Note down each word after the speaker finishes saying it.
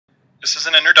This is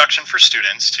an introduction for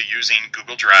students to using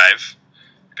Google Drive.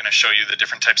 I'm going to show you the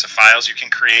different types of files you can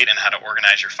create and how to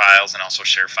organize your files and also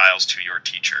share files to your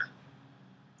teacher.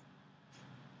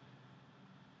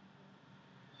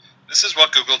 This is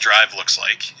what Google Drive looks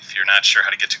like. If you're not sure how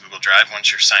to get to Google Drive,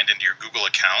 once you're signed into your Google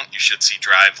account, you should see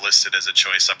Drive listed as a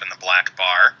choice up in the black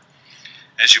bar.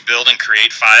 As you build and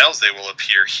create files, they will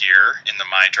appear here in the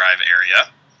My Drive area.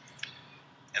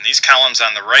 And these columns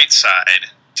on the right side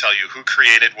tell you who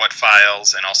created what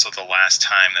files and also the last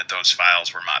time that those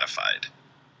files were modified.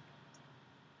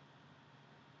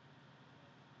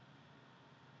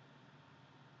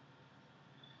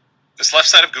 This left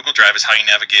side of Google Drive is how you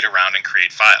navigate around and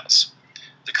create files.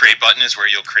 The Create button is where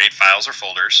you'll create files or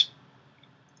folders.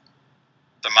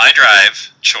 The My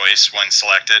Drive choice, when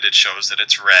selected, it shows that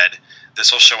it's red.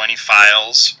 This will show any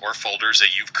files or folders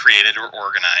that you've created or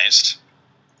organized.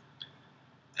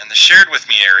 And the Shared With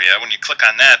Me area, when you click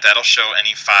on that, that'll show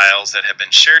any files that have been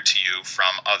shared to you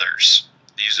from others.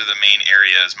 These are the main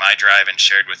areas, My Drive and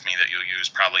Shared With Me, that you'll use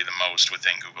probably the most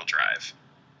within Google Drive.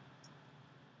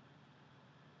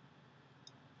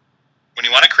 When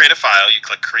you want to create a file, you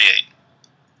click Create.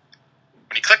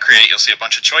 When you click Create, you'll see a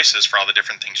bunch of choices for all the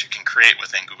different things you can create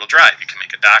within Google Drive. You can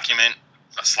make a document,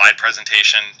 a slide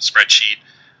presentation, spreadsheet,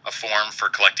 a form for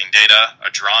collecting data,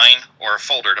 a drawing, or a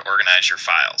folder to organize your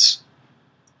files.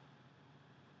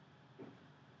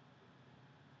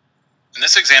 In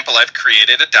this example, I've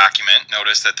created a document.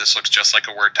 Notice that this looks just like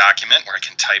a Word document where I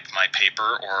can type my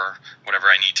paper or whatever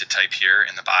I need to type here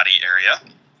in the body area.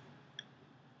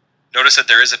 Notice that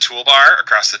there is a toolbar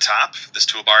across the top. This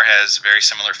toolbar has very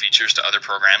similar features to other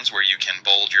programs where you can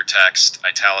bold your text,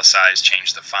 italicize,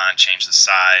 change the font, change the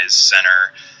size,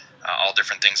 center, all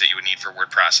different things that you would need for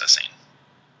word processing.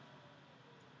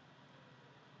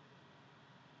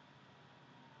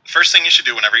 The first thing you should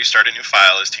do whenever you start a new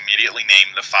file is to immediately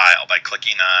name the file by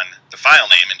clicking on the file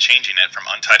name and changing it from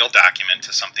Untitled Document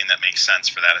to something that makes sense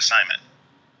for that assignment.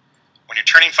 When you're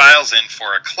turning files in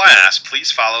for a class,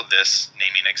 please follow this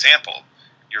naming example.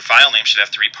 Your file name should have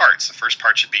three parts. The first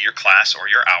part should be your class or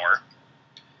your hour.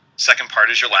 The second part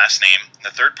is your last name. And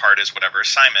the third part is whatever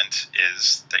assignment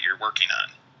is that you're working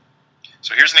on.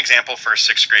 So here's an example for a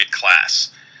 6th grade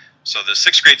class. So the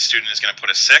 6th grade student is going to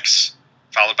put a 6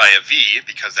 followed by a V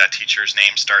because that teacher's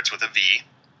name starts with a V.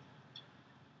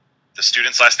 The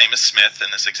student's last name is Smith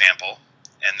in this example.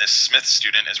 And this Smith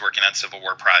student is working on Civil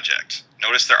War project.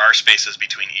 Notice there are spaces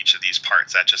between each of these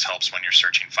parts. That just helps when you're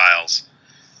searching files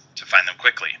to find them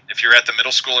quickly. If you're at the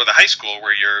middle school or the high school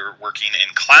where you're working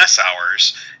in class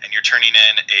hours and you're turning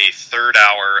in a 3rd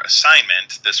hour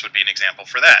assignment, this would be an example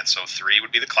for that. So 3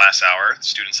 would be the class hour, the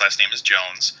student's last name is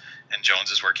Jones, and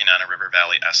Jones is working on a River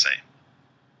Valley essay.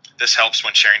 This helps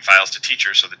when sharing files to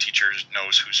teachers so the teacher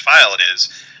knows whose file it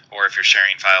is, or if you're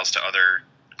sharing files to other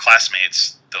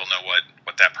classmates, they'll know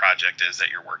what that project is that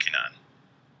you're working on.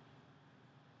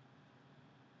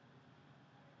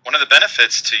 One of the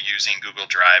benefits to using Google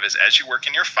Drive is as you work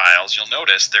in your files, you'll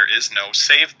notice there is no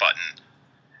Save button.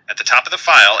 At the top of the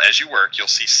file, as you work, you'll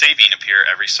see Saving appear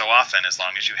every so often as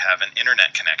long as you have an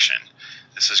internet connection.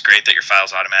 This is great that your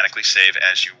files automatically save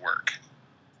as you work.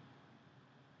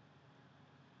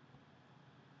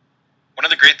 One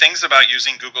of the great things about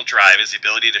using Google Drive is the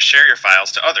ability to share your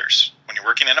files to others. When you're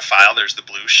working in a file, there's the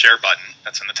blue Share button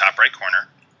that's in the top right corner.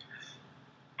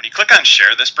 When you click on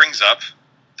Share, this brings up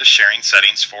the sharing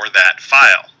settings for that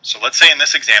file. So let's say in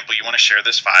this example, you want to share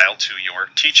this file to your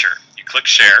teacher. You click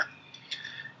Share,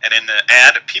 and in the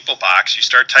Add People box, you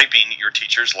start typing your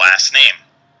teacher's last name.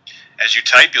 As you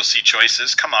type, you'll see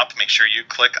choices come up. Make sure you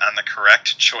click on the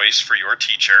correct choice for your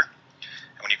teacher.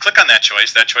 When you click on that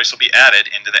choice will be added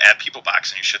into the Add People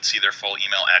box, and you should see their full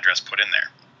email address put in there.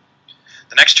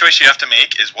 The next choice you have to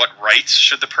make is what rights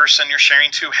should the person you're sharing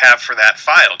to have for that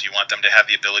file. Do you want them to have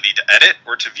the ability to edit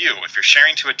or to view? If you're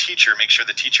sharing to a teacher, make sure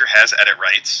the teacher has edit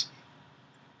rights.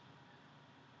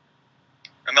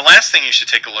 And the last thing you should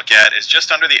take a look at is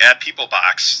just under the Add People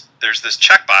box, there's this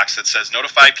checkbox that says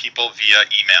Notify People via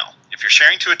email. If you're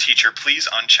sharing to a teacher, please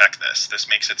uncheck this. This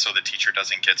makes it so the teacher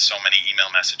doesn't get so many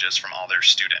email messages from all their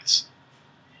students.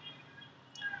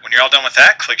 When you're all done with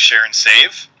that, click Share and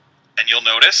Save, and you'll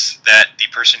notice that the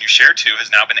person you share to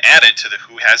has now been added to the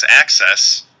Who Has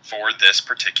Access for this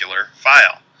particular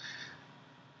file.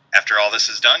 After all this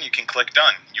is done, you can click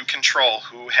Done. You control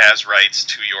who has rights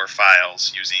to your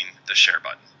files using the Share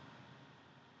button.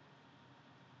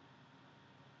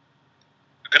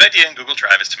 A good idea in Google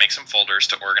Drive is to make some folders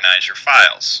to organize your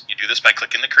files. You do this by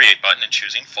clicking the Create button and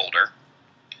choosing Folder.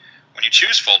 When you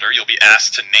choose Folder, you'll be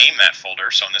asked to name that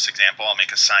folder. So in this example, I'll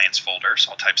make a Science folder.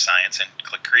 So I'll type Science and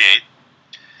click Create.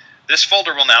 this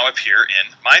folder will now appear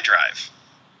in My Drive.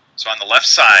 So on the left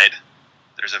side,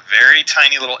 there's a very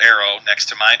tiny little arrow next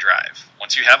to My Drive.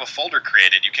 Once you have a folder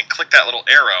created, you can click that little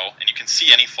arrow and you can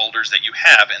see any folders that you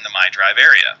have in the My Drive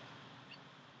area.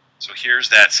 So here's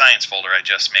that science folder I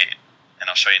just made, and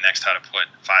I'll show you next how to put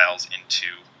files into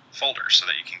folders so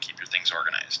that you can keep your things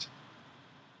organized.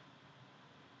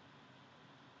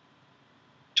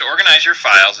 To organize your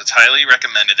files, it's highly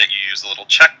recommended that you use the little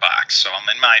checkbox. So I'm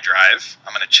in My Drive.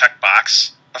 I'm going to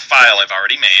checkbox a file I've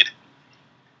already made.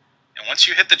 And once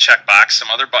you hit the checkbox, some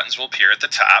other buttons will appear at the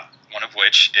top, one of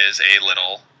which is a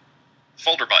little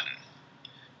folder button.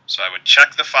 So I would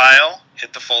check the file,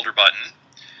 hit the folder button.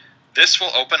 This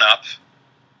will open up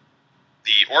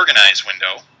the Organize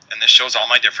window, and this shows all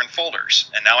my different folders.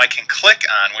 And now I can click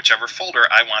on whichever folder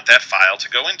I want that file to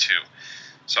go into.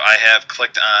 So I have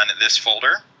clicked on this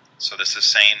folder. So this is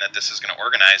saying that this is going to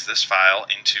organize this file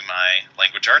into my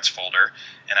Language Arts folder,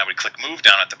 and I would click Move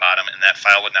down at the bottom, and that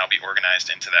file would now be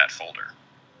organized into that folder.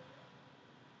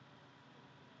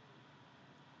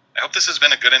 I hope this has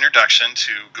been a good introduction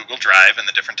to Google Drive and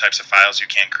the different types of files you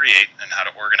can create, and how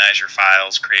to organize your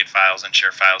files, create files, and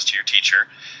share files to your teacher.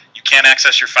 You can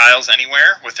access your files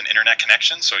anywhere with an internet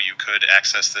connection, so you could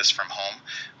access this from home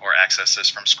or access this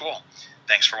from school.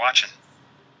 Thanks for watching.